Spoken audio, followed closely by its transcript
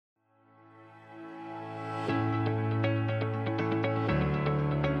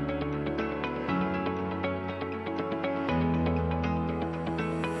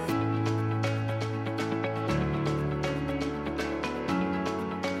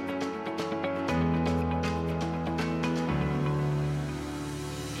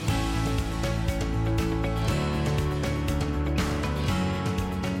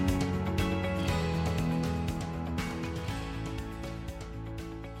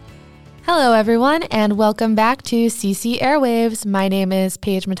Hello, everyone, and welcome back to CC Airwaves. My name is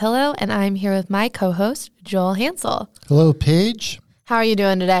Paige Matillo, and I'm here with my co-host, Joel Hansel. Hello, Paige. How are you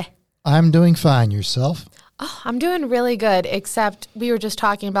doing today? I'm doing fine. Yourself? Oh, I'm doing really good, except we were just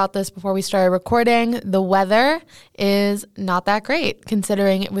talking about this before we started recording. The weather is not that great,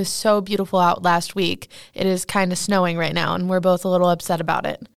 considering it was so beautiful out last week. It is kind of snowing right now, and we're both a little upset about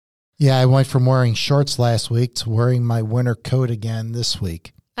it. Yeah, I went from wearing shorts last week to wearing my winter coat again this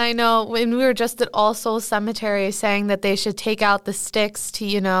week. I know. When we were just at All Souls Cemetery saying that they should take out the sticks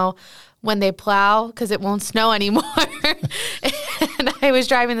to, when they plow because it won't snow anymore. And I was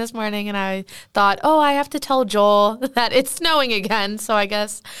driving this morning and I thought, I have to tell Joel that it's snowing again. So I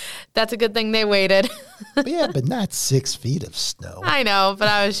guess that's a good thing they waited. Yeah, but not 6 feet of snow. I know, but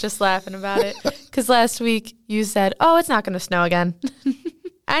I was just laughing about it because last week you said, it's not going to snow again.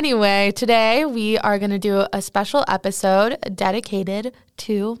 Anyway, today we are going to do a special episode dedicated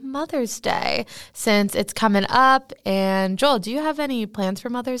to Mother's Day since it's coming up. And Joel, do you have any plans for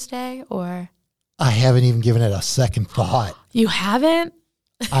Mother's Day or? I haven't even given it a second thought. You haven't?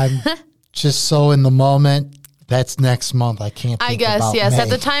 I'm just so in the moment. That's next month. I can't think I guess, about yes. May. At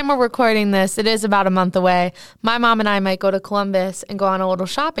the time we're recording this, it is about a month away. My mom and I might go to Columbus and go on a little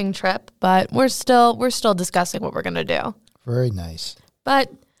shopping trip, but we're still discussing what we're going to do. Very nice. But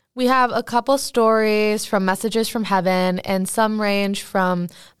we have a couple stories from Messages from Heaven, and some range from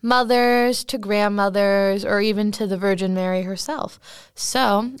mothers to grandmothers or even to the Virgin Mary herself.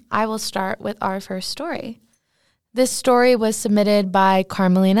 So I will start with our first story. This story was submitted by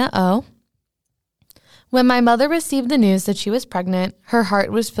Carmelina O. When my mother received the news that she was pregnant, her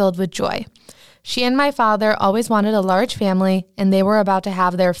heart was filled with joy. She and my father always wanted a large family, and they were about to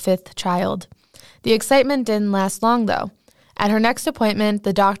have their 5th child. The excitement didn't last long, though. At her next appointment,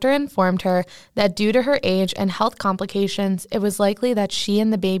 the doctor informed her that due to her age and health complications, it was likely that she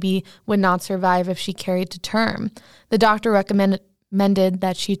and the baby would not survive if she carried to term. The doctor recommended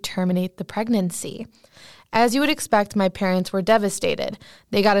that she terminate the pregnancy. As you would expect, my parents were devastated.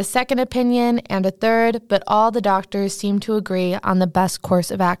 They got a second opinion and a third, but all the doctors seemed to agree on the best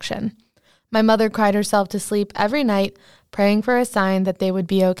course of action. My mother cried herself to sleep every night, praying for a sign that they would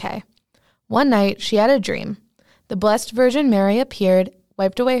be okay. One night, she had a dream. The Blessed Virgin Mary appeared,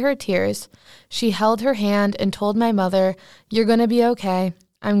 wiped away her tears. She held her hand and told my mother, "You're going to be okay.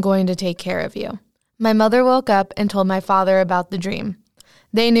 I'm going to take care of you." My mother woke up and told my father about the dream.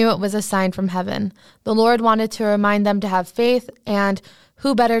 They knew it was a sign from heaven. The Lord wanted to remind them to have faith, and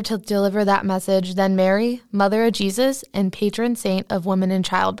who better to deliver that message than Mary, Mother of Jesus, and patron saint of women in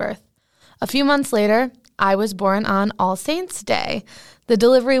childbirth. A few months later, I was born on All Saints' Day. The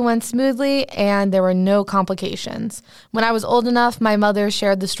delivery went smoothly, and there were no complications. When I was old enough, my mother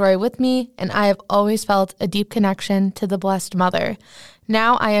shared the story with me, and I have always felt a deep connection to the Blessed Mother.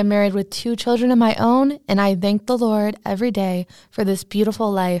 Now I am married with 2 children of my own, and I thank the Lord every day for this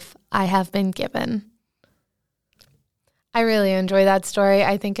beautiful life I have been given. I really enjoy that story.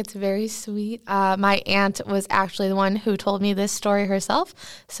 I think it's very sweet. My aunt was actually the one who told me this story herself,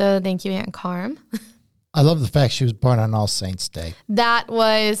 so thank you, Aunt Carm. I love the fact she was born on All Saints' Day.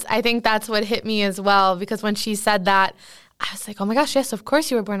 I think that's what hit me as well, because when she said that, I was like, oh my gosh, yes, of course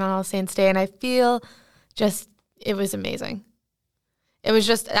you were born on All Saints' Day. And I feel it was amazing.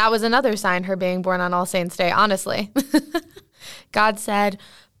 That was another sign, her being born on All Saints' Day, honestly. God said,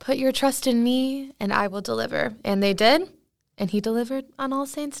 put your trust in me and I will deliver. And they did. And he delivered on All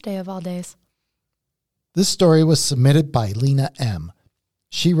Saints' Day of all days. This story was submitted by Lena M.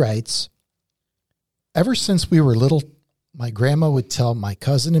 She writes, "Ever since we were little, my grandma would tell my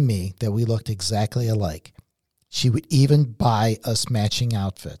cousin and me that we looked exactly alike. She would even buy us matching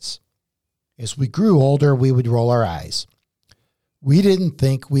outfits. As we grew older, we would roll our eyes. We didn't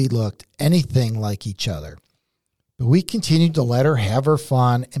think we looked anything like each other, but we continued to let her have her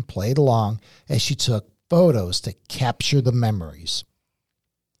fun and played along as she took photos to capture the memories.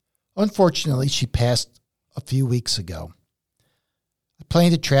 Unfortunately, she passed a few weeks ago. I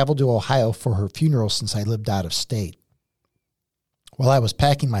planned to travel to Ohio for her funeral since I lived out of state. While I was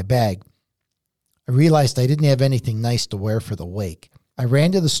packing my bag, I realized I didn't have anything nice to wear for the wake. I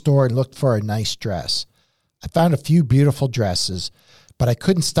ran to the store and looked for a nice dress. I found a few beautiful dresses, but I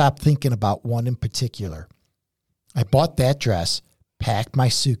couldn't stop thinking about one in particular. I bought that dress, packed my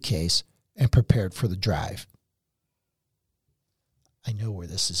suitcase, and prepared for the drive." I know where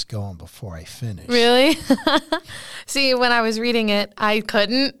this is going before I finish. Really? See, when I was reading it, I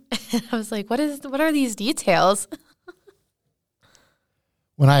couldn't. I was like, what are these details?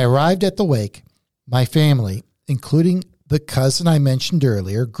 When I arrived at the wake, my family, including the cousin I mentioned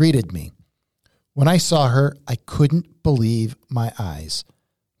earlier, greeted me. When I saw her, I couldn't believe my eyes.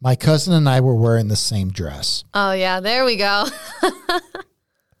 My cousin and I were wearing the same dress. Oh, yeah, there we go.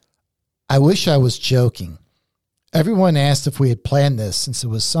 I wish I was joking. Everyone asked if we had planned this since it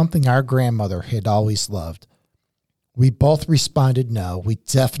was something our grandmother had always loved. We both responded no, we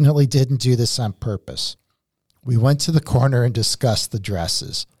definitely didn't do this on purpose. We went to the corner and discussed the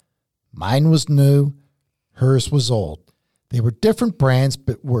dresses. Mine was new, hers was old. They were different brands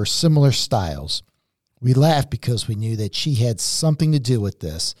but were similar styles. We laughed because we knew that she had something to do with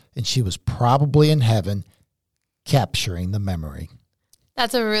this, and she was probably in heaven capturing the memory.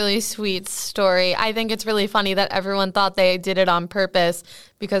 That's a really sweet story. I think it's really funny that everyone thought they did it on purpose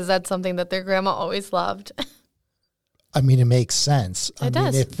because that's something that their grandma always loved. I mean, it makes sense. It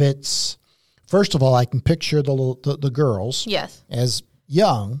does. If it's, first of all, I can picture the girls Yes. as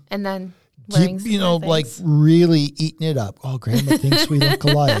young, And then wearing like really eating it up. Oh, grandma thinks we look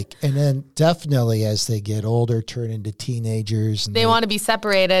alike. And then definitely as they get older, turn into teenagers. And they want to be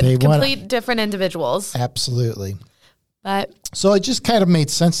separated, complete different individuals. Absolutely. But so it just kind of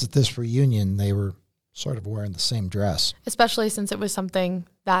made sense at this reunion they were sort of wearing the same dress. especially since it was something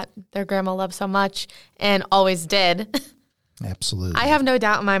that their grandma loved so much and always did. Absolutely. I have no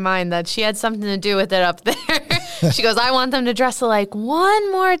doubt in my mind that she had something to do with it up there. She goes, I want them to dress alike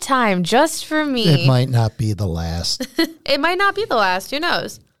one more time just for me. It might not be the last. It might not be the last. Who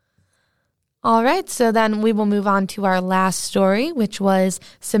knows? All right. So then we will move on to our last story, which was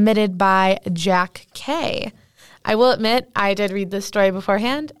submitted by Jack K. I will admit I did read this story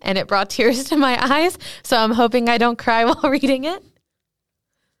beforehand, and it brought tears to my eyes, so I'm hoping I don't cry while reading it.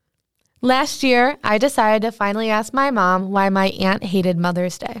 Last year, I decided to finally ask my mom why my aunt hated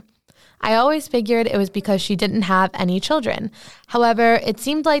Mother's Day. I always figured it was because she didn't have any children. However, it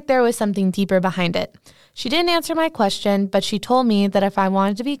seemed like there was something deeper behind it. She didn't answer my question, but she told me that if I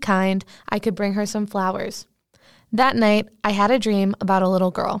wanted to be kind, I could bring her some flowers. That night, I had a dream about a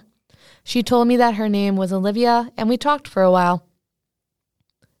little girl. She told me that her name was Olivia, and we talked for a while.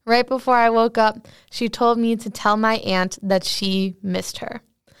 Right before I woke up, she told me to tell my aunt that she missed her.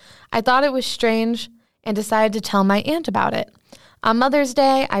 I thought it was strange and decided to tell my aunt about it. On Mother's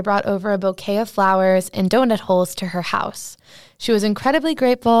Day, I brought over a bouquet of flowers and donut holes to her house. She was incredibly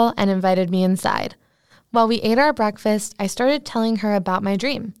grateful and invited me inside. While we ate our breakfast, I started telling her about my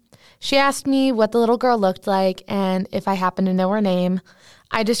dream. She asked me what the little girl looked like and if I happened to know her name.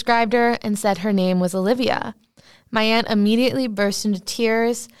 I described her and said her name was Olivia. My aunt immediately burst into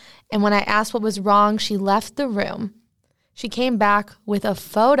tears, and when I asked what was wrong, she left the room. She came back with a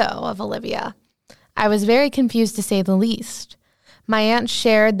photo of Olivia. I was very confused, to say the least. My aunt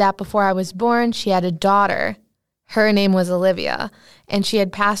shared that before I was born, she had a daughter. Her name was Olivia, and she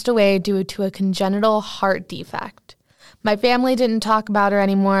had passed away due to a congenital heart defect. My family didn't talk about her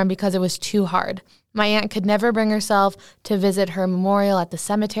anymore because it was too hard. My aunt could never bring herself to visit her memorial at the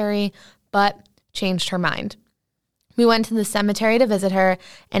cemetery, but changed her mind. We went to the cemetery to visit her,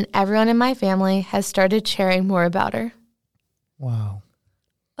 and everyone in my family has started sharing more about her. Wow.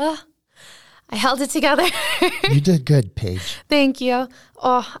 I held it together. You did good, Paige. Thank you.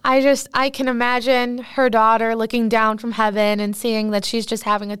 Oh, I can imagine her daughter looking down from heaven and seeing that she's just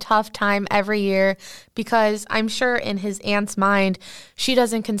having a tough time every year because I'm sure in his aunt's mind, she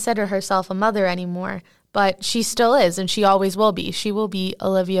doesn't consider herself a mother anymore, but she still is and she always will be. She will be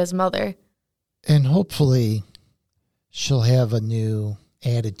Olivia's mother. And hopefully she'll have a new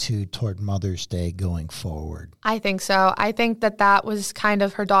attitude toward Mother's Day going forward. I think so. I think that was kind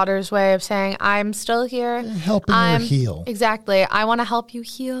of her daughter's way of saying, I'm still here. Helping her heal. Exactly. I want to help you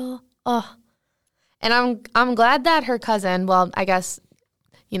heal. Oh. And I'm glad that her cousin, well, I guess,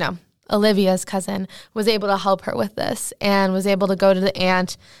 Olivia's cousin, was able to help her with this and was able to go to the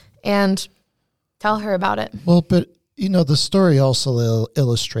aunt and tell her about it. Well, but, the story also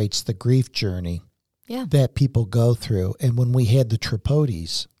illustrates the grief journey that people go through. And when we had the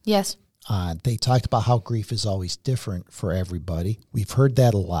Tripodis yes, they talked about how grief is always different for everybody. We've heard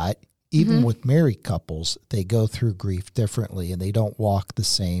that a lot. Even with married couples, they go through grief differently and they don't walk the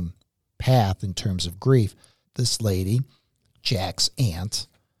same path in terms of grief. This lady, Jack's aunt,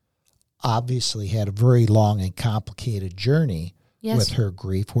 obviously had a very long and complicated journey with her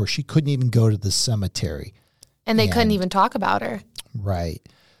grief where she couldn't even go to the cemetery. And they couldn't even talk about her. Right.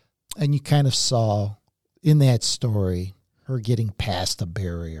 And you kind of saw in that story her getting past a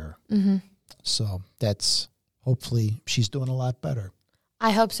barrier. Mm-hmm. So that's hopefully she's doing a lot better.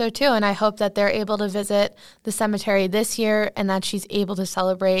 I hope so too. And I hope that they're able to visit the cemetery this year and that she's able to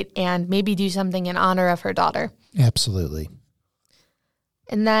celebrate and maybe do something in honor of her daughter. Absolutely.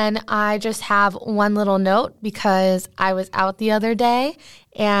 And then I just have one little note because I was out the other day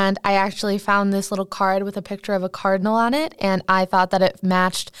and I actually found this little card with a picture of a cardinal on it. And I thought that it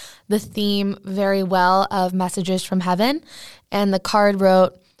matched the theme very well of Messages from Heaven. And the card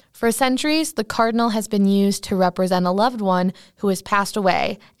wrote, "For centuries, the cardinal has been used to represent a loved one who has passed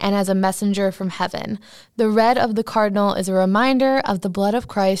away and as a messenger from heaven. The red of the cardinal is a reminder of the blood of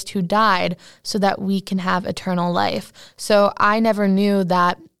Christ who died so that we can have eternal life." So I never knew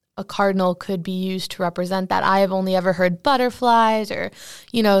that a cardinal could be used to represent that. I have only ever heard butterflies or,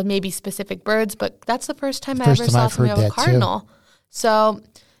 maybe specific birds, but that's the first time I ever saw something of a cardinal. So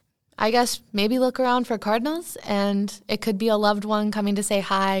I guess maybe look around for cardinals, and it could be a loved one coming to say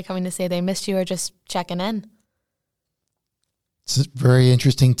hi, coming to say they missed you, or just checking in. It's a very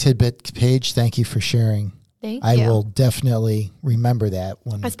interesting tidbit, Paige. Thank you for sharing. Thank you. I will definitely remember that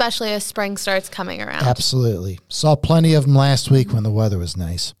one. Especially as spring starts coming around. Absolutely. Saw plenty of them last week when the weather was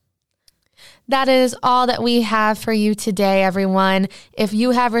nice. That is all that we have for you today, everyone. If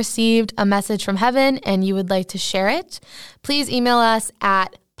you have received a message from heaven and you would like to share it, please email us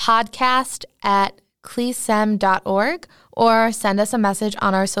at podcast@clisem.org or send us a message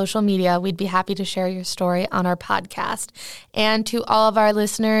on our social media. We'd be happy to share your story on our podcast. And to all of our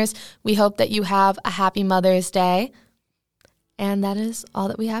listeners, we hope that you have a happy Mother's Day. And that is all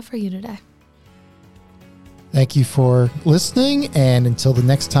that we have for you today. Thank you for listening, and until the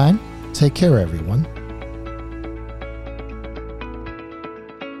next time, take care, everyone.